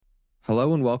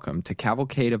Hello and welcome to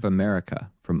Cavalcade of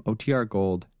America from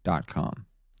OTRGold.com.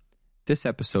 This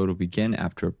episode will begin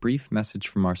after a brief message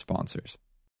from our sponsors.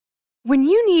 When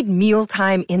you need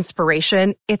mealtime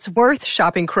inspiration, it's worth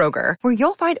shopping Kroger, where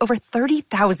you'll find over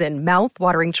 30,000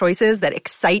 mouth-watering choices that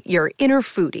excite your inner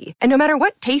foodie. And no matter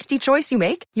what tasty choice you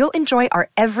make, you'll enjoy our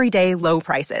everyday low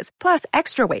prices, plus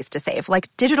extra ways to save,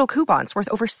 like digital coupons worth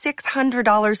over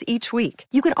 $600 each week.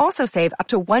 You can also save up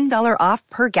to $1 off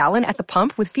per gallon at the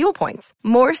pump with fuel points.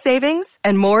 More savings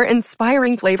and more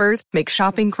inspiring flavors make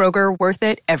shopping Kroger worth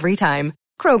it every time.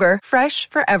 Kroger, fresh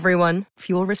for everyone.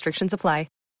 Fuel restrictions apply.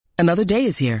 Another day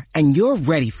is here, and you're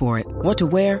ready for it. What to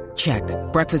wear? Check.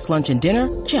 Breakfast, lunch, and dinner?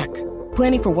 Check.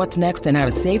 Planning for what's next and how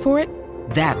to save for it?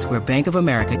 That's where Bank of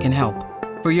America can help.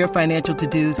 For your financial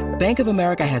to-dos, Bank of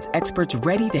America has experts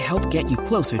ready to help get you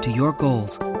closer to your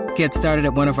goals. Get started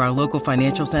at one of our local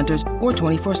financial centers or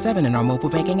 24/7 in our mobile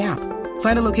banking app.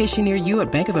 Find a location near you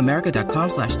at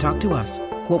bankofamerica.com/talktous.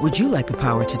 What would you like the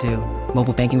power to do?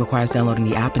 Mobile banking requires downloading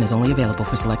the app and is only available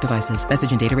for select devices.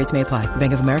 Message and data rates may apply.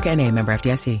 Bank of America N.A., member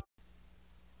FDIC.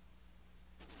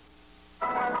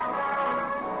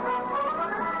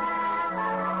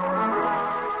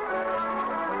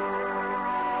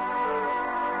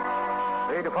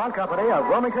 The DuPont Company of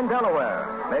Wilmington, Delaware,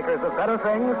 makers of better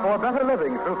things for better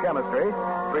living through chemistry,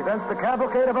 presents the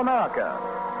Cavalcade of America.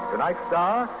 Tonight's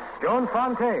star, Joan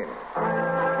Fontaine.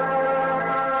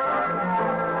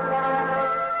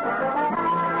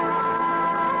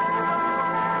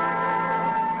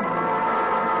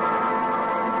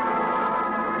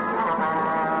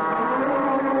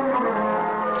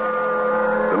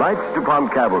 Tonight's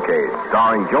DuPont Cavalcade,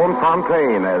 starring Joan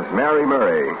Fontaine as Mary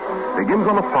Murray, begins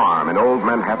on a farm in old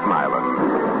Manhattan Island.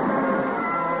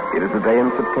 It is a day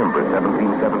in September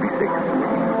 1776.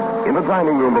 In the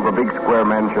dining room of a big square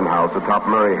mansion house atop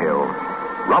Murray Hill,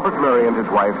 Robert Murray and his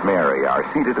wife Mary are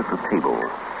seated at the table.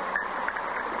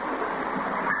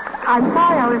 I'm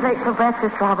sorry I was late for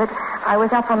breakfast, Robert. I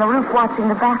was up on the roof watching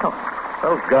the battle.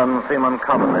 Those guns seem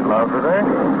uncommonly loud today.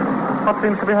 What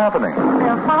seems to be happening?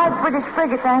 There are 5 British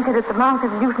frigates anchored at the mouth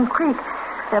of Newton Creek.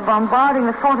 They're bombarding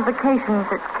the fortifications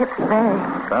at Kip's Bay.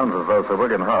 Sounds as though Sir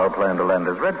William Howe planned to land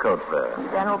his redcoats there.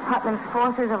 General Putnam's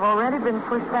forces have already been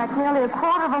pushed back nearly a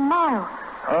quarter of a mile.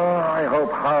 Oh, I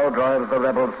hope Howe drives the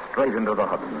rebels straight into the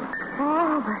Hudson.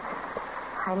 Robert,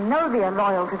 I know they are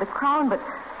loyal to the crown, but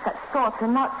such thoughts are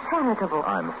not charitable.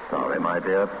 I'm sorry, my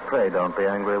dear. Pray don't be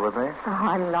angry with me. Oh,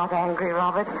 I'm not angry,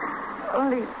 Robert.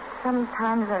 Only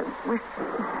sometimes I wish...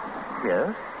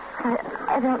 Yes?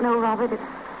 I don't know, Robert. It's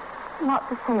not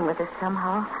the same with us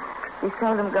somehow. We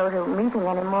seldom go to a meeting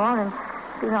anymore and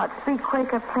do not speak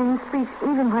Quaker plain speech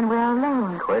even when we're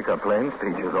alone. Quaker plain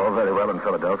speech is all very well in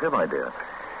Philadelphia, my dear.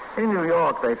 In New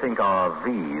York, they think our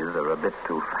V's are a bit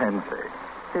too fancy.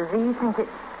 Do these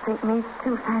think me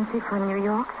too fancy for New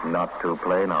York? Not too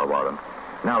plain, I'll warrant.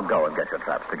 Now go and get your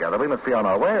traps together. We must be on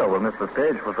our way or we'll miss the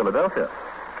stage for Philadelphia.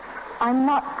 I'm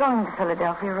not going to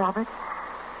Philadelphia, Robert.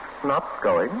 Not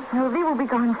going? No, we will be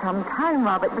gone some time,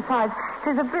 Robert. Besides,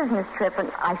 it's a business trip,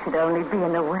 and I should only be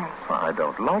in the way. I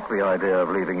don't like the idea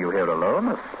of leaving you here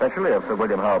alone, especially if Sir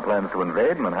William Howe plans to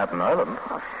invade Manhattan Island.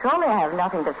 Well, surely I have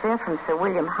nothing to fear from Sir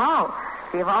William Howe.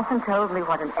 You've often told me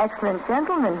what an excellent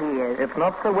gentleman he is. It's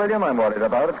not Sir William I'm worried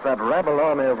about. It's that rebel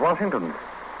army of Washington's.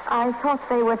 I thought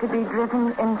they were to be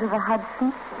driven into the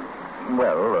Hudson.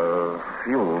 Well, a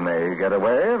few may get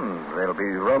away, and they'll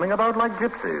be roaming about like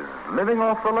gypsies, living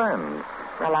off the land.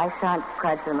 Well, I shan't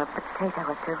grudge them a potato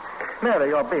or two. Mary,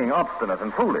 you're being obstinate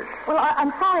and foolish. Well,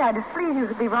 I'm sorry I displease you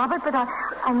to be, Robert, but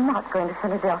I'm not going to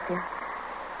Philadelphia.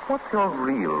 What's your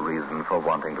real reason for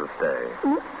wanting to stay?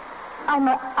 I'm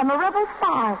a rebel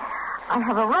spy. I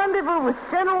have a rendezvous with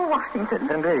General Washington.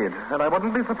 Indeed, and I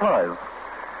wouldn't be surprised.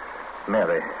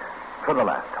 Mary, for the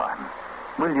last time,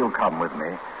 will you come with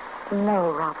me?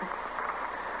 No, Robert.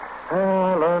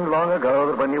 I learned long ago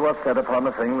that when you are set upon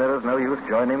a thing, there is no use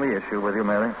joining the issue with you,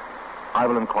 Mary. I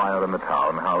will inquire in the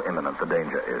town how imminent the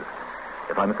danger is.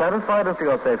 If I'm satisfied as to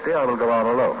your safety, I will go on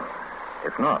alone.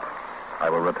 If not, I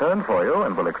will return for you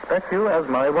and will expect you as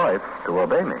my wife to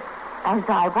obey me. As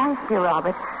thy wife, dear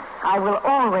Robert, I will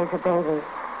always obey thee.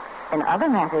 In other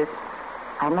matters,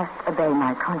 I must obey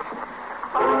my conscience.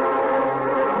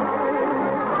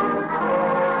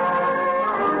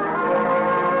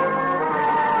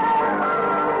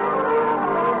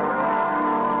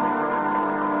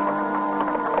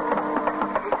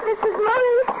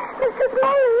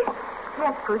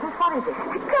 Prudence, what is it?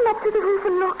 Come up to the roof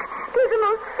and look. There's a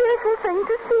most fearful thing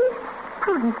to see.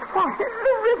 Prudence, what?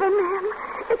 The river, ma'am.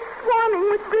 It's swarming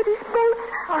with British boats.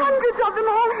 Hundreds of them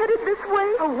all headed this way.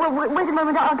 Oh, well, wait a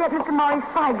moment. I'll get Mr. Murray's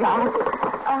spyglass.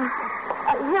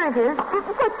 Here it is.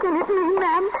 What can it mean,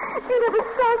 ma'am? You never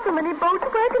saw so many boats.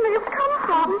 Where can they have come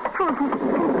from? Prudence,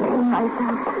 contain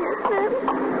myself. Yes,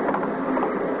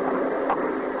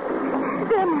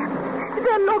 ma'am.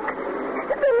 There, look.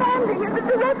 The landing and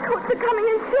the redcoats are coming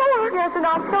in shore. Yes, and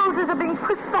our soldiers are being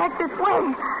pushed back this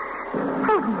way.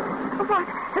 Prudence.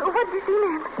 What did you see,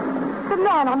 ma'am? The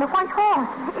man on the white horse.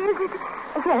 Is it?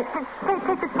 Here,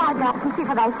 take the spyglass and see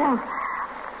for thyself.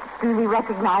 Do you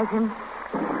recognize him?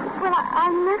 Well, I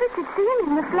never did see him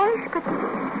in the flesh, but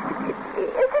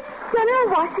is it General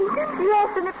Washington? Yes,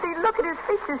 and if they look at his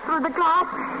features through the glass,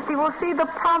 they will see the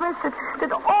promise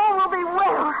that all will be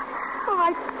well. Oh,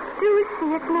 I do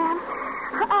see it, ma'am.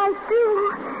 I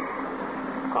do.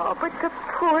 Oh, but the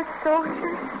poor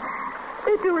soldiers.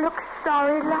 They do look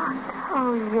sorry, lot.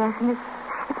 Oh, yes, and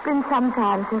it's been some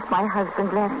time since my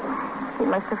husband left. He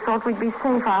must have thought we'd be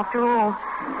safe after all.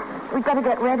 We'd better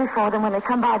get ready for them when they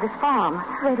come by this farm.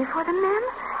 Ready for them, ma'am?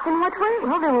 In what way?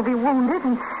 Well, they will be wounded,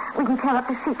 and we can tear up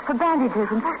the sheets for bandages,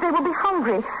 and they will be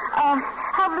hungry.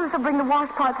 Have Luther bring the wash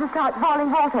pots and start boiling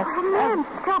water. Oh, ma'am.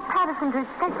 Tell Patterson to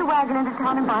take the wagon into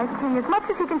town and buy tea, as much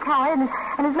as he can carry, and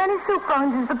as many soup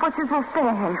bones as the butchers will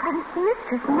spare him.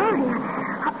 Mistress Murray,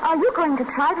 Are you going to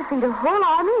try to feed a whole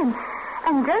army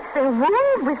and just their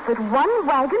wool with but one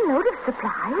wagon load of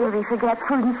supplies? Will we forget,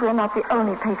 Prudence, we're not the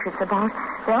only patriots about.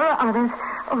 There are others.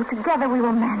 Oh, together we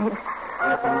will manage.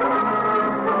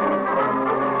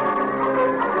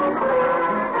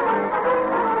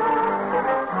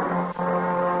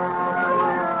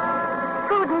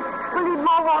 Prudence, we'll need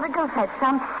more water. Go fetch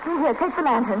some. Here, take the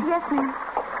lantern. Yes, ma'am.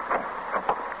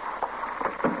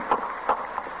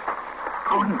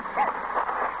 Prudence.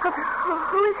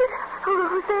 Who is it?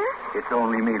 Who's there? It's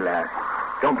only me, lass.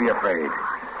 Don't be afraid.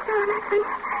 Jonathan.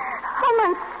 Oh,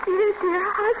 my dear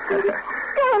husband.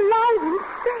 You're alive and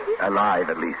safe. Alive,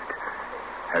 at least.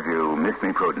 Have you missed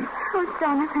me, Prudence? Oh,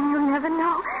 Jonathan, you'll never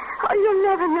know. Oh, you'll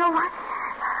never know.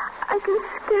 I can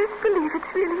scarce believe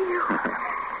it's really you.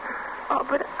 Oh,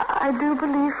 but I do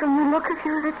believe from the look of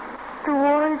you that the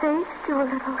war has aged you a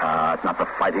little. It's not the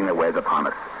fighting that wears upon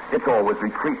us. It's always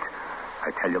retreat. I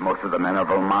tell you, most of the men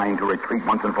have a mind to retreat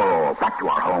once and for all, back to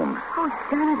our homes. Oh,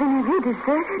 Jonathan, have you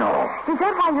deserted? No. Is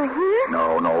that why you're here?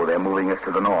 No, they're moving us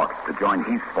to the north to join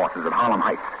Heath's forces at Harlem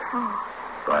Heights. Oh.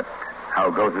 But how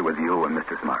goes it with you and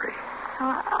Mistress Murray?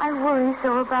 Oh, I worry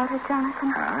so about her, Jonathan.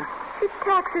 Huh? She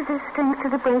taxes her strength to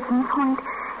the breaking point,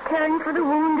 caring for the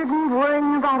wounded and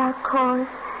worrying about our cause.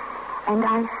 And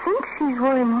I think she's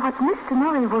worrying what Mr.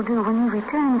 Murray will do when he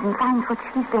returns and finds what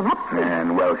she's been up to.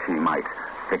 And, well, she might.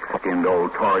 Thick-skinned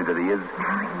old Tory that he is.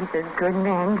 Oh, he's a good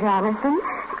man, Jonathan.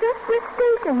 Just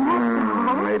mistaken, that's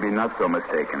all. Maybe not so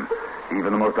mistaken.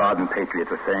 Even the most ardent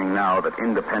patriots are saying now that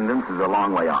independence is a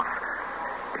long way off.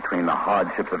 Between the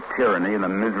hardships of tyranny and the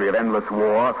misery of endless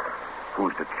war,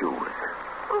 who's to choose?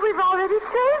 Well, we've already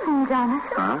saved him,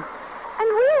 Jonathan. Huh? And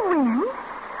we'll win.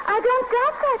 I don't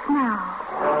doubt that now.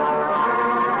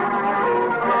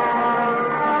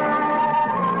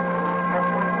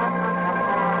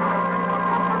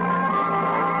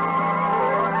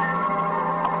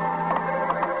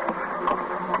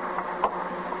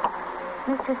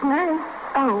 Mistress Murray.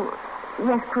 Oh,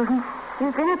 yes, Prudence.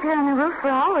 You've been up here on the roof for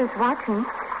hours watching.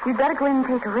 You'd better go in and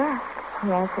take a rest.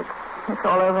 Yes, it's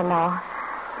all over now.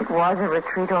 It was a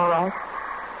retreat, all right.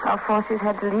 Our forces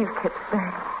had to leave Kips Bay.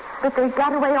 But they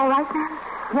got away all right, ma'am?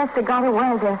 Yes, they got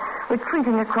away. They're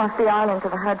retreating across the island to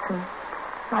the Hudson.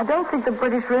 I don't think the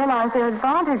British realize their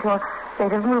advantage, or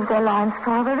they'd have moved their lines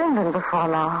farther inland before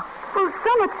now. Well,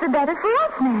 so much the better for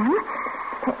us, ma'am.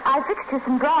 I fixed you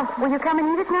some broth. Will you come and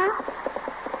eat it now?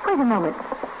 Wait a moment.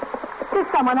 There's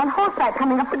someone on horseback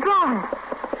coming up the drive.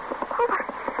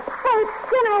 Oh, it's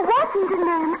General Washington,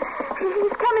 ma'am.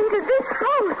 He's coming to this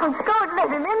house. Oh, don't let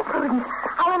him in, Prudence.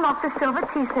 I'll unlock the silver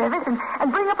tea service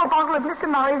and bring up a bottle of Mr.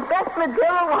 Murray's best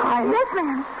Madeira wine. Yes,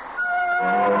 ma'am.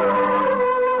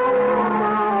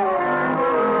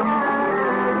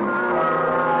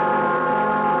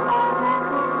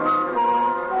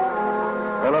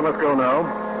 Well, I must go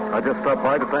now. I just stopped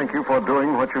by to thank you for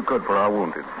doing what you could for our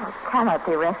wounded. Oh, cannot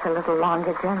they rest a little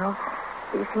longer, General?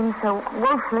 You seem so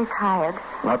woefully tired.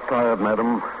 Not tired,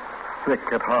 madam. Sick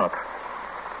at heart.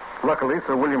 Luckily,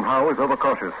 Sir William Howe is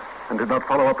overcautious and did not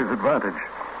follow up his advantage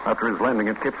after his landing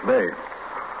at Kips Bay.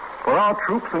 For our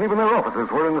troops and even their officers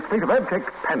were in a state of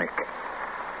abject panic.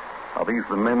 Are these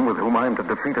the men with whom I am to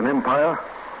defeat an empire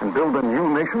and build a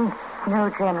new nation? No,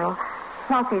 General.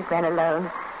 Not these men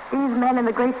alone. These men and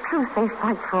the great truth they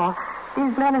fight for.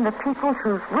 These men are the people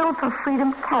whose will for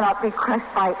freedom cannot be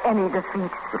crushed by any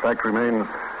defeat. The fact remains,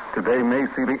 today may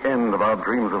see the end of our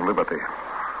dreams of liberty.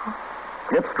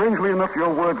 Yet, strangely enough, your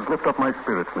words lift up my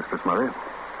spirits, Mistress Murray.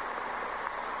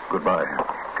 Goodbye.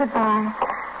 Goodbye.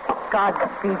 God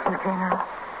speed you, General.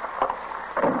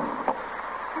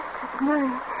 Mistress Murray,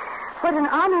 what an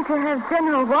honor to have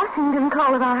General Washington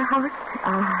call at our house.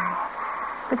 Aye,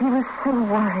 but he was so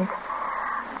worried.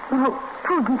 Oh,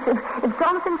 Prudence, if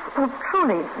Jonathan spoke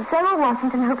truly, General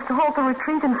Washington hopes to halt the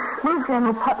retreat and move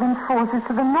General Putnam's forces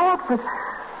to the north, but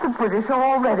the British are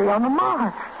already on the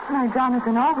march. My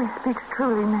Jonathan always speaks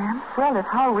truly, ma'am. Well, if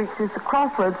Howe reaches the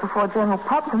crossroads before General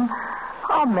Putnam,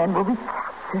 our men will be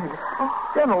captured.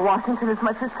 Oh. General Washington as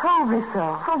much as told me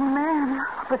so. Oh, ma'am.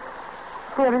 But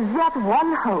there is yet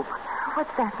one hope.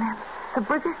 What's that, ma'am? The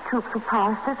British troops will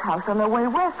pass this house on their way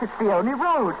west. It's the only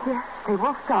road. Yes. They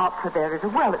will stop, for there is a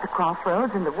well at the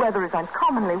crossroads, and the weather is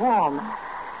uncommonly warm.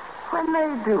 When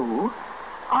they do,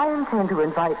 I intend to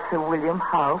invite Sir William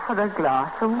Howe for a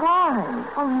glass of wine.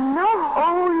 Oh, no.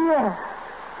 Oh, yes.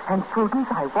 And, Prudence,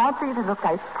 I want thee to look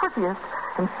thy prettiest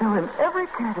and show him every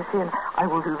courtesy, and I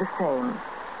will do the same.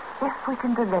 If we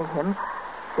can delay him,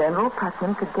 General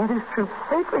Putnam could get his troops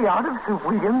safely out of Sir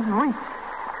William's reach.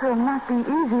 It will not be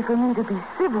easy for me to be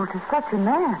civil to such a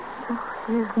man.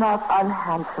 He is not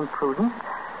unhandsome, Prudence,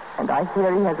 and I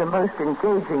hear he has a most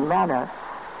engaging manner.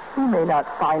 He may not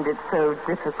find it so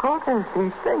difficult as he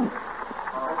thinks.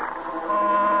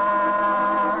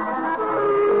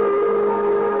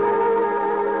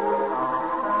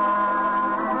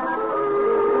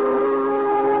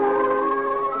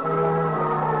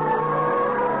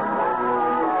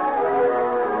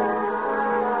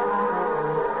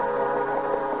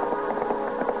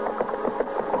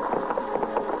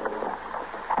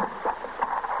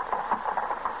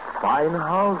 Fine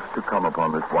house to come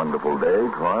upon this wonderful day,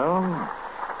 Tryon.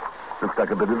 Looks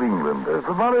like a bit of England. It's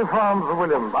the Murray Farm, Sir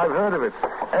William. I've heard of it.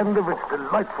 And of its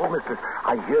delightful mistress.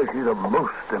 I hear she's a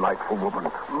most delightful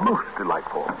woman. Most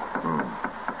delightful.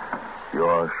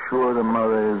 You're sure the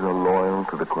Murrays are loyal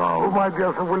to the crown? Oh, my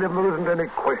dear Sir William, there isn't any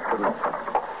question.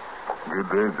 Good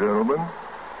day, gentlemen.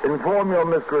 Inform your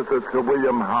mistress that Sir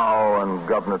William Howe and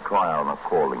Governor Tryon are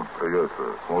calling. Yes,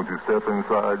 sir. Won't you step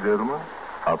inside, gentlemen?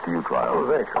 After you, Tryon. Oh,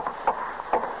 thank you.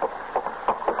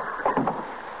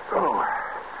 Oh,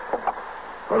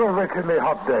 what a wretchedly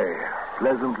hot day.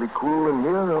 Pleasantly cool in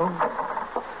here, though.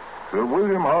 Sir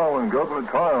William Howe and Governor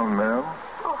Tryon, ma'am.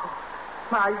 Oh,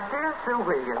 my dear Sir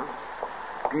William.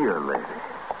 Dear lady,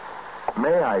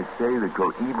 may I say that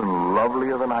you're even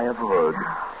lovelier than I have heard.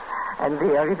 And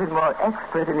they are even more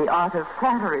expert in the art of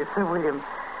flattery, Sir William.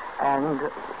 And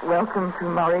welcome to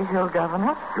Murray Hill,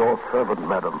 Governor. Your servant,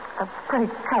 madam. Pray,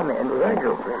 come in. Thank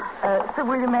you. Sir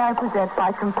William, may I present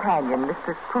my companion,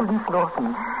 Mr. Prudence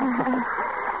Norton.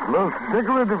 Most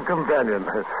decorative companion.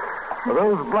 Are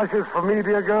those blushes for me,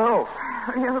 dear girl?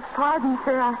 Your pardon,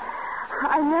 sir.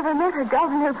 I never met a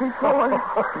governor before.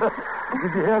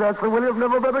 Did you hear that, Sir William?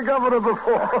 Never met a governor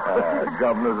before.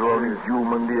 Governors are only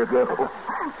human, dear girl.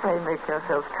 Pray make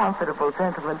yourselves comfortable,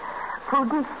 gentlemen.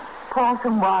 Prudence, pour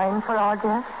some wine for our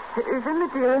guest. Is it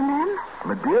Madeira, ma'am?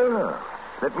 Madeira?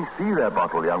 Let me see that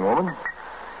bottle, young woman.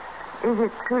 Is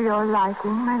it to your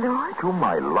liking, my lord? To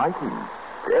my liking?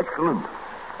 Excellent.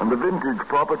 And the vintage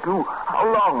proper, too. How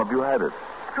long have you had it?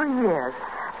 3 years.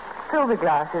 Fill the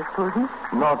glasses, Prudence.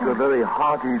 Not a very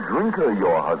hearty drinker,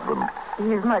 your husband.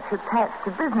 He is much attached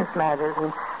to business matters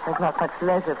and has not much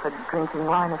leisure for drinking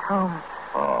wine at home.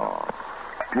 Oh,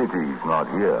 pity he's not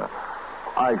here.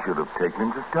 I should have taken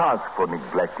him to task for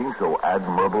neglecting so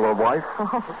admirable a wife.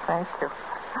 Oh, thank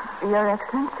you. Your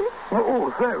Excellency?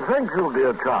 Oh, thank you,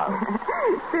 dear child.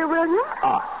 Sir William?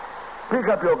 Pick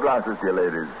up your glasses, dear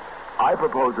ladies. I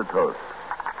propose a toast.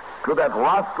 To that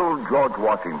rascal George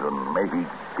Washington. May he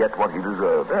get what he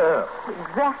deserves.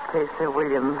 Exactly, Sir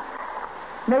William.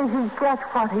 May he get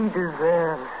what he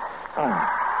deserves.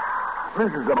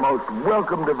 This is a most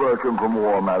welcome diversion from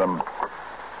war, madam.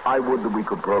 I would that we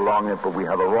could prolong it, but we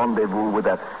have a rendezvous with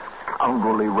that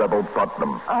scoundrelly rebel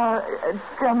Putnam.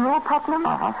 General Putnam?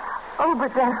 Uh-huh. Oh,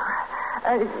 but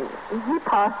he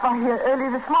passed by here early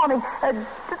this morning.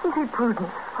 Didn't he, Prudence?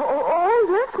 Oh,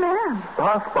 yes, ma'am.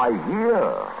 Passed by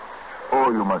here?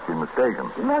 Oh, you must be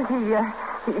mistaken. No,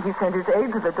 he sent his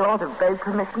aide to the door to beg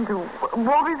permission to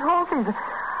walk his horses.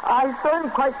 I saw him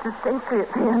quite distinctly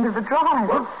at the end of the drive.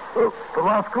 Well, the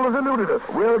rascal has eluded us.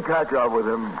 We'll catch up with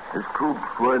him. His troops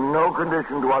were in no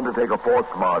condition to undertake a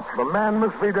forced march. The man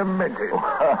must be demented.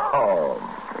 Oh,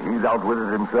 he's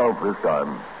outwitted himself this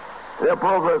time. Their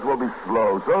progress will be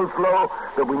slow, so slow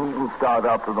that we needn't start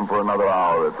after them for another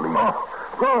hour at least. Oh,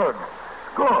 good.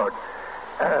 Good.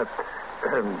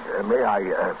 May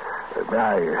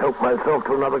I help myself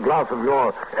to another glass of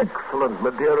your excellent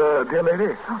Madeira, dear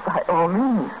lady? Oh, by all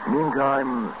means.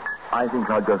 Meantime, I think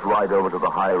I'll just ride over to the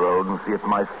high road and see if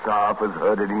my staff has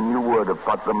heard any new word of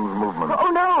Putnam's movement. Oh,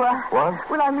 no. What?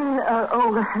 Well, I mean,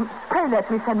 pray let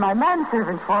me send my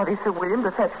manservant for thee, Sir William,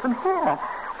 to fetch them here.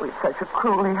 It's such a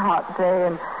cruelly hot day,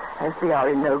 and as we are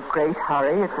in no great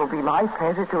hurry, it will be my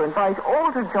pleasure to invite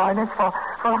all to join us for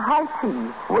a high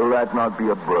tea. Will that not be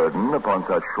a burden upon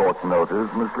such short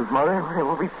notice, Mistress Murray? There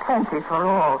will be plenty for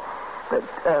all, but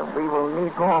we will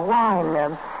need more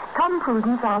wine. Come,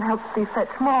 Prudence, I'll help thee fetch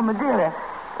more Madeira,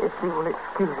 if thee will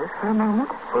excuse us for a moment.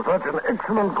 For such an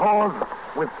excellent cause,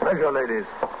 with pleasure, ladies.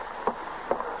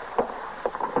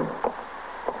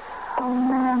 Oh,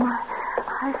 ma'am,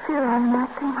 I fear I'm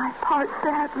acting my part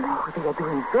badly. Oh, they are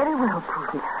doing very well,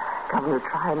 Prudence. Governor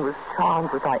Tryon was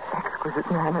charmed with thy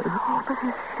exquisite manners. Oh, but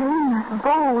his shameless,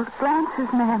 bold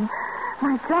glances, ma'am.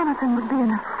 My Jonathan would be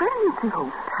in a frenzy.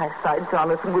 Oh, thy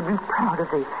Jonathan would be proud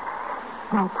of thee.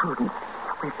 Now, Prudence,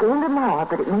 we've gained an hour,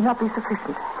 but it may not be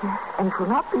sufficient. Yes. And it will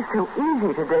not be so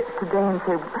easy to gain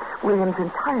Sir William's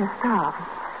entire staff.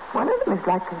 One of them is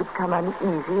likely to become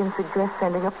uneasy and suggest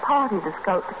sending a party to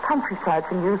scout the countryside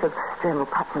for news of General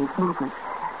Putnam's movements.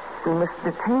 We must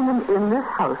detain them in this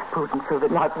house, Prudence, so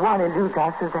that not one eludes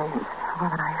our surveillance.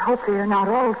 Well, I hope they are not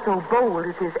all so bold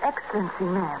as His Excellency,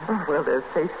 ma'am. Oh, well, there's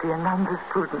safety in numbers,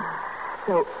 Prudence.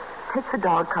 So, take the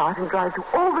dog cart and drive to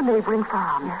all the neighboring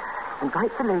farms. Yes.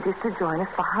 Invite the ladies to join us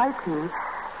for high tea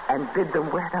and bid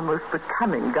them wear their most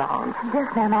becoming gowns.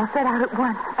 Yes, ma'am, I'll set out at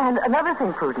once. And another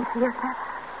thing, Prudence. Yes, ma'am.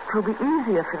 It will be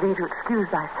easier for thee to excuse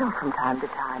thyself from time to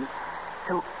time.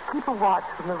 So keep a watch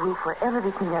from the roof wherever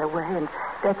they can get away and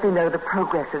let me know the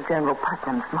progress of General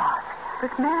Putnam's march.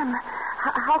 But, ma'am,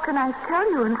 how can I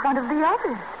tell you in front of the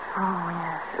others? Oh,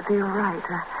 yes, you're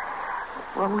right.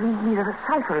 Well, we need a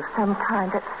cipher of some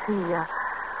kind. Let's see.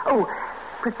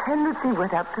 Pretend that we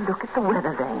went up to look at the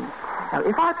weather vane. Now,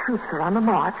 if our troops are on the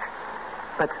march,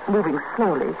 but moving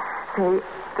slowly, say,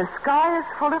 the sky is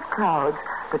full of clouds,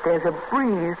 but there's a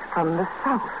breeze from the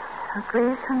south. A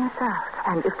breeze from the south.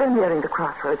 And if they're nearing the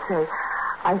crossroads, say,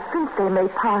 I think they may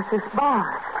pass us by.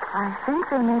 I think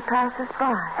they may pass us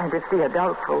by. And if they are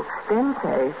doubtful, then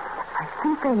say, I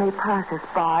think they may pass us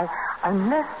by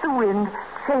unless the wind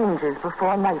changes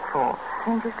before nightfall.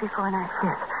 Changes before nightfall?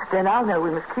 Yes. Then I'll know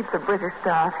we must keep the British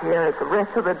staff here at the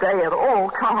rest of the day at all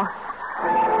costs.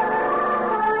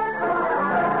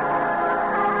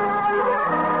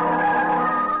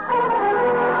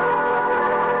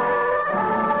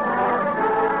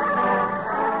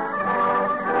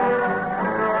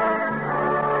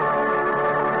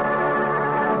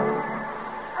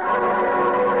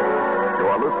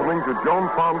 To Joan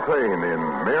Fontaine in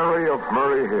Mary of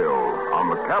Murray Hill on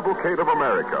the Cavalcade of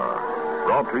America.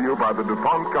 Brought to you by the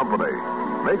DuPont Company,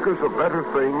 makers of better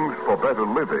things for better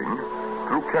living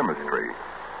through chemistry.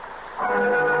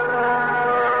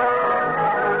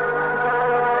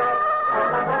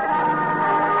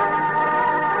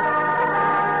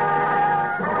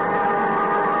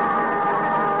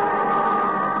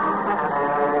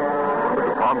 The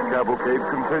DuPont Cavalcade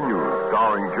continues,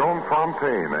 starring Joan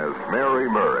Fontaine as Mary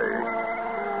Murray.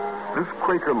 This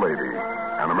Quaker lady,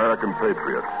 an American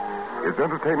patriot, is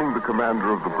entertaining the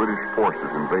commander of the British forces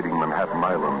invading Manhattan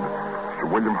Island, Sir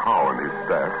William Howe and his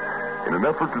staff, in an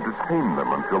effort to detain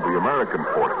them until the American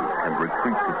forces can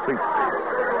retreat to safety.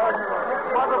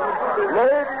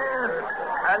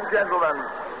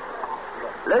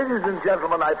 Ladies and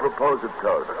gentlemen, I propose a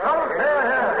toast.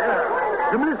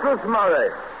 To Mistress Murray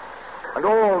and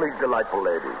all these delightful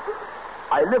ladies.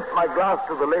 I lift my glass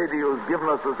to the lady who's given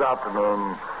us this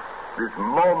afternoon this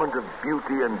moment of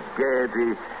beauty and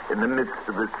gaiety in the midst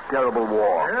of this terrible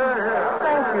war.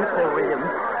 Thank you, Sir William.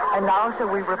 And now shall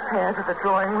we repair to the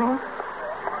drawing room?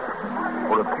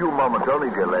 For a few moments only,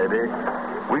 dear lady.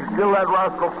 We've still that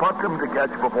rascal Putnam to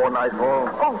catch before nightfall.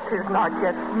 Oh, 'tis not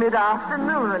yet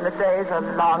mid-afternoon, and the days are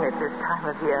long at this time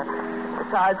of year.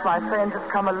 Besides, my friends have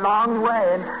come a long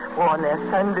way and worn their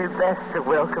Sunday best to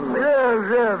welcome me.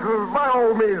 Yes, by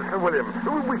all means, Sir William.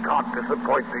 We can't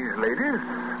disappoint these ladies.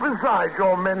 Besides,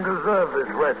 your men deserve this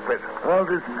respite. Well,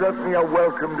 it's certainly a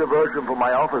welcome diversion for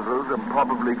my officers and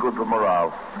probably good for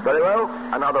morale. Very well,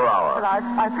 another hour. But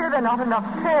I fear there are not enough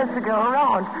chairs to go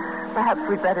around. Perhaps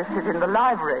we'd better sit in the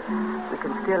library. We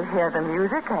can still hear the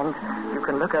music, and you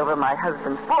can look over my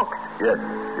husband's books. Yes.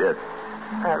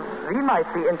 We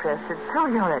might be interested,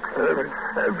 too, Your Excellency.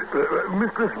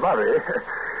 Mistress Murray,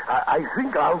 I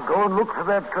think I'll go and look for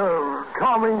that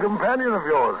charming companion of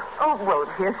yours. Oh, well,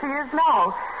 here she is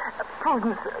now.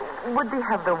 Prudence, would we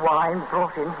have the wine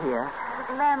brought in here?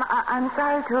 Ma'am, I'm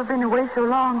sorry to have been away so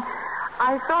long.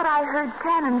 I thought I heard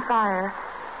cannon fire,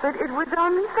 but it was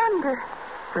only thunder.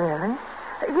 Really?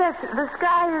 Yes, the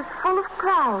sky is full of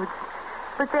clouds,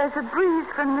 but there's a breeze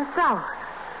from the south.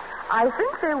 I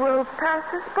think they will pass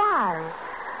us by,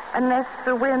 unless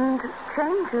the wind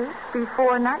changes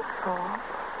before nightfall.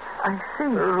 I see.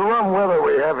 This is rum weather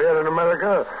we have here in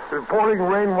America. It's pouring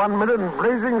rain one minute and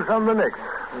blazing sun the next.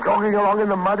 Jogging along in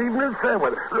the mud even in fair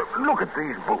weather. Look at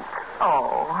these boots.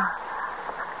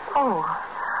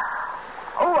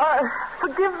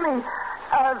 Forgive me.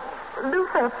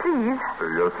 Luther, please.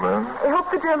 Yes, ma'am?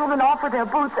 Help the gentlemen off with their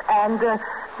boots and,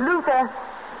 Luther,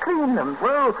 clean them.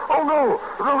 Well,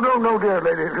 no, dear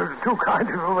lady. It's too kind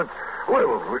of you.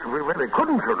 Well, we really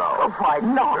couldn't, you know. Oh, why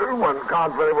not? One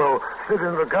can't very well sit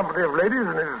in the company of ladies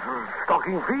in his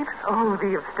stocking feet. Oh,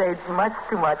 we have stayed much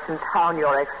too much in town,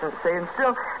 Your Excellency, and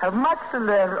still have much to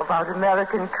learn about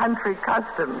American country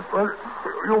customs. Well,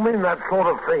 you mean that sort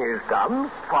of thing is done?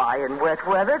 Why, in wet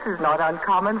weather, it is not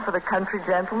uncommon for the country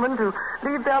gentlemen to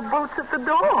leave their boots at the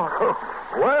door.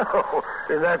 Well,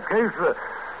 in that case,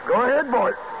 go ahead,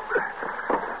 boy.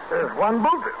 There's one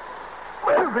boot.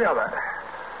 Where's the other?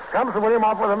 Come, Sir William,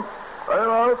 off with him. Very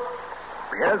well.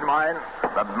 Here's mine.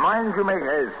 But mind you make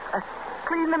haste.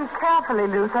 Clean them carefully,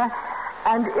 Luther.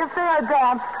 And if they are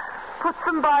damp, put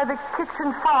them by the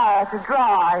kitchen fire to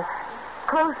dry.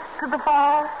 Close to the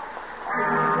fire.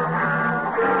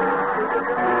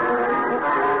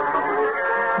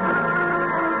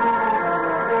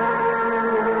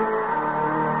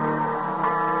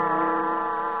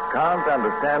 Can't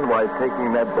understand why it's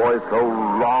taking that boy so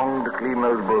long to clean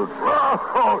those boots.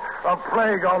 Oh, a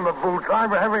plague on the boots. I'm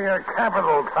having a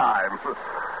capital time.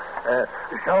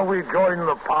 Shall we join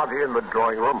the party in the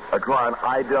drawing room? Tryon,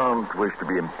 I don't wish to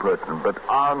be impertinent, but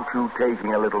aren't you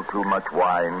taking a little too much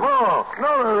wine? Oh,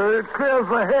 no, it clears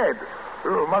the head.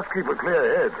 You must keep a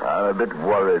clear head. I'm a bit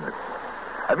worried.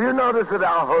 Have you noticed that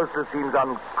our hostess seems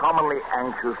uncommonly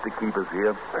anxious to keep us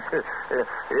here?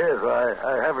 Yes,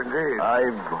 I have indeed.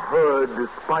 I've heard,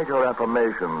 despite her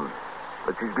affirmations,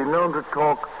 that she's been known to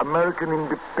talk American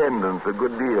independence a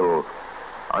good deal.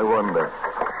 I wonder.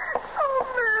 Oh,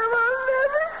 ma'am, I'll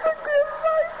never forgive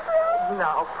myself.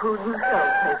 Now, Prudence,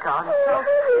 don't take on yourself.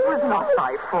 It was not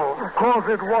my fault. Of course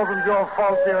it wasn't your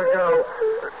fault, dear girl.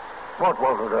 What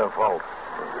wasn't her fault?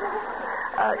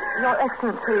 Your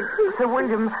Excellency, Sir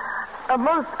William, a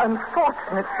most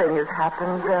unfortunate thing has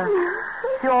happened.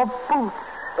 Your boots.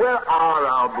 Where are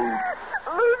our boots?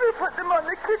 Luther put them on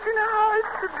the kitchen hearth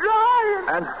to dry.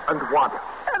 And what?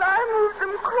 And I moved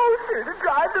them closer to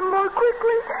dry them more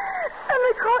quickly. And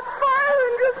they caught fire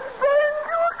and just burned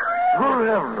to a crisp. Good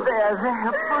heavens. There,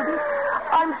 Prudence.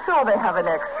 I'm sure they have an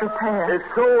extra pair. It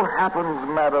so happens,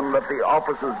 madam, that the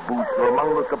officers' boots are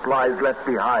among the supplies left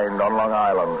behind on Long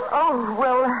Island. Oh,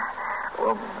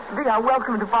 well, they are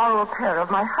welcome to borrow a pair of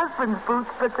my husband's boots,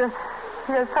 but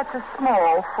he has such a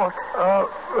small foot.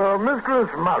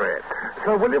 Mistress Murray,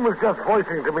 Sir William was just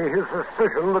voicing to me his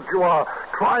suspicion that you are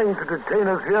trying to detain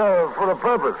us here for a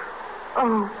purpose.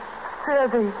 Oh, sir,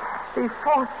 they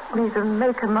forced me to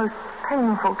make a most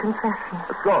painful confession.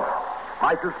 So,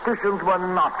 my suspicions were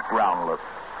not groundless.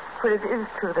 But it is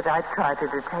true that I tried to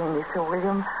detain you, Sir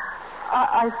William.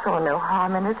 I saw no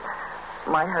harm in it.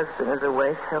 My husband is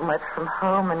away so much from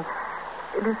home, and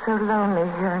it is so lonely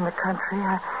here in the country.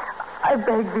 I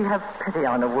beg thee have pity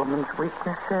on a woman's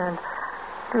weakness, sir, and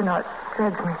do not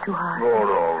judge me too harshly.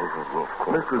 No, of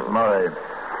course. Mrs. Murray,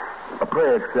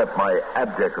 pray accept my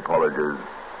abject apologies.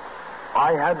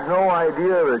 I had no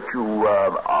idea that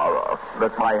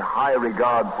that my high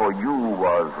regard for you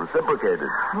was reciprocated.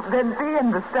 Then thee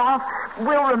and the staff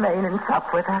will remain and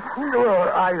sup with us. Well,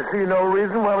 I see no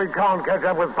reason why we can't catch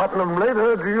up with Putnam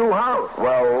later. Do you, how?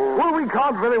 Well, we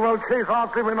can't very well chase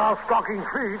after him in our stocking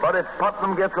feet. But if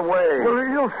Putnam gets away... Well,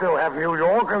 you'll still have New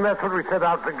York, and that's what we set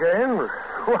out to gain.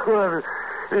 Well,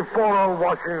 if poor old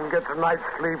Washington gets a night's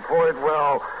sleep for it,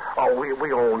 well,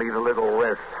 we all need a little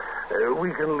rest.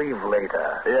 We can leave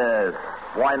later. Yes,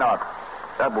 why not?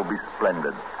 That will be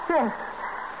splendid. Yes.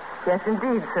 Yes,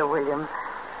 indeed, Sir William.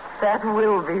 That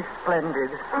will be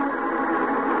splendid.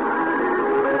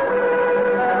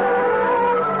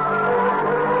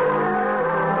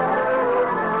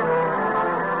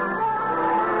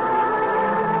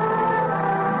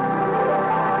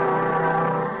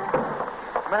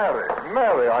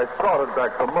 Mary, I started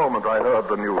back the moment I heard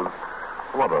the news.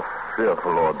 What a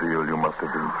fearful ordeal you must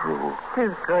have been through.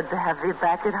 'Tis good to have thee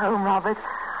back at home, Robert.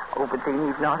 Oh, but they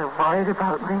need not have worried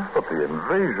about me. But the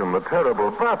invasion, the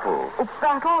terrible battle. Oh,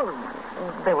 battle?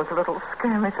 There was a little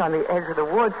skirmish on the edge of the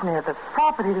woods near the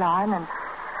property line, and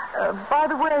by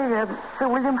the way, Sir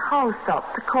William Howe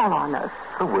stopped to call on us.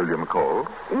 Sir William called?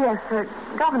 Yes,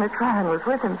 Governor Tryon was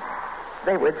with him.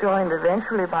 They were joined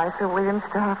eventually by Sir William's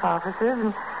staff officers,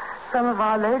 and some of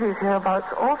our ladies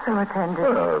hereabouts also attended.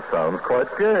 Sounds quite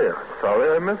gay.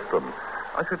 Sorry I missed them.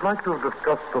 I should like to have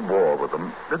discussed the war with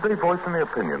them. Did they voice any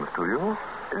opinions to you?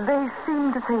 They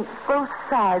seemed to think both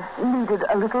sides needed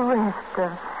a little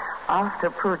rest after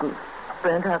Prudence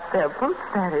burnt up their boots,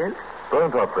 that is.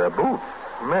 Burnt up their boots?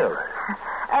 Mary.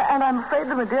 And I'm afraid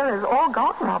the Madeira is all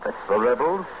gone, Robert. The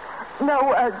rebels?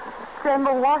 No,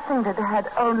 General Washington had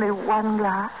only one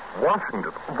glass.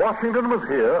 Washington? Washington was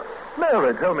here?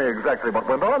 Mary, tell me exactly what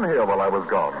went on here while I was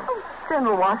gone.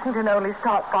 General Washington only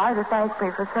stopped by to thank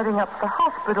me for setting up the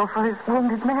hospital for his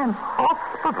wounded men.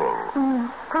 Hospital?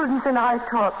 Prudence and I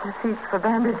talked to seek for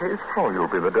bandages. Oh, you'll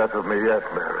be the death of me yet,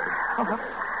 Mary. Oh,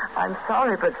 I'm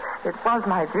sorry, but it was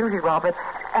my duty, Robert,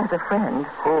 as a friend.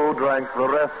 Who drank the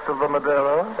rest of the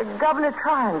Madeira? Governor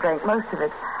Tryon drank most of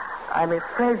it. I'm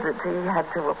afraid that he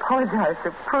had to apologize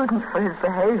to Prudence for his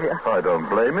behavior. I don't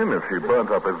blame him if she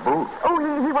burnt up his boots. Oh,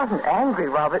 he wasn't angry,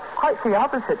 Robert. Quite the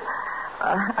opposite.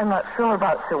 I'm not sure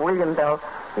about Sir William, though.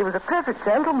 He was a perfect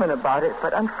gentleman about it,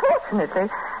 but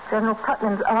unfortunately, General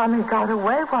Putnam's army got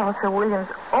away while Sir William's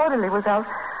orderly was out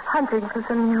hunting for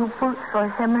some new boots for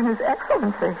him and His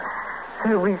Excellency.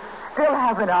 So we still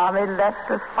have an army left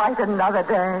to fight another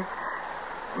day.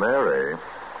 Mary,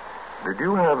 did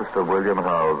you have Sir William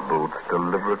Howe's boots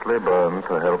deliberately burned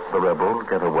to help the rebels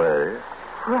get away?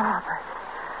 Robert,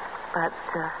 but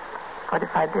what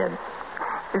if I did?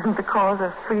 Isn't the cause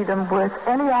of freedom worth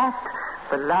any act,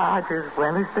 the large as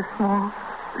well as the small?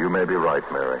 You may be right,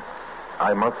 Mary.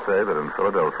 I must say that in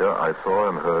Philadelphia I saw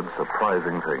and heard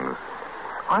surprising things.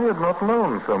 I had not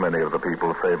known so many of the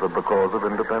people favored the cause of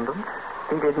independence.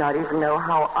 They did not even know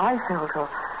how I felt, or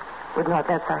would not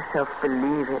let thyself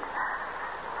believe it.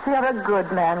 You're a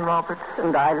good man, Robert,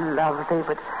 and I love thee,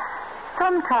 but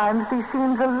sometimes thee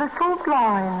seems a little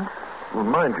blind. Well,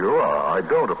 mind you, I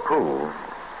don't approve.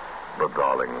 But,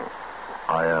 darling,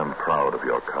 I am proud of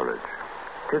your courage.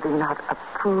 Do thee not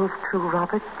approve too,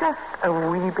 Robert? Just a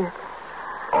wee bit.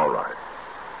 All right.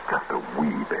 Just a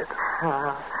wee bit.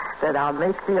 Then I'll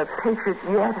make thee a patriot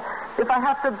yet, if I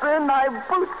have to burn my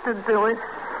boots to do it.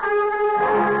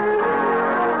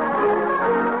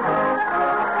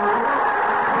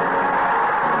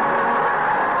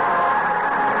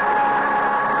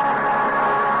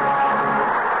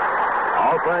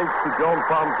 Thanks to Joan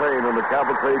Fontaine and the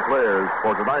Cavalcade Players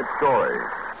for tonight's story.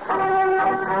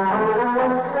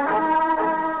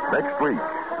 Next week,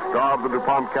 star of the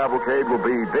DuPont Cavalcade will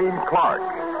be Dane Clark.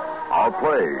 Our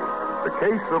play, The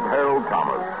Case of Harold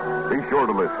Thomas. Be sure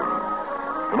to listen.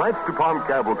 Tonight's DuPont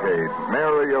Cavalcade,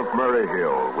 Mary of Murray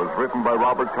Hill, was written by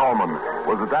Robert Tallman,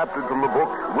 was adapted from the book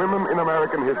Women in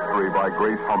American History by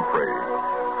Grace Humphrey.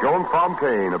 Joan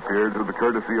Fontaine appeared through the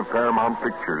courtesy of Paramount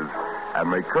Pictures and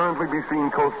may currently be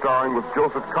seen co-starring with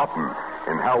Joseph Cotton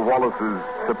in Hal Wallace's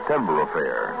September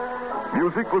Affair.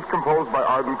 Music was composed by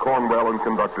Arden Cornwell and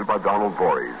conducted by Donald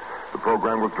Voorhees. The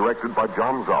program was directed by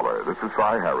John Zoller. This is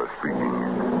Cy Harris speaking.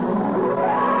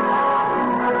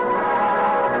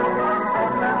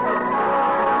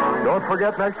 Don't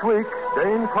forget next week,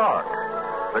 Dane Clark.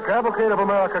 The Cavalcade of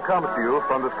America comes to you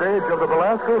from the stage of the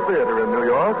Belasco Theater in New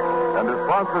York and is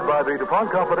sponsored by the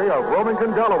DuPont Company of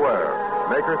Wilmington, Delaware,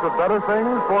 makers of better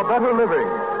things for better living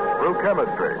through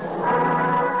chemistry.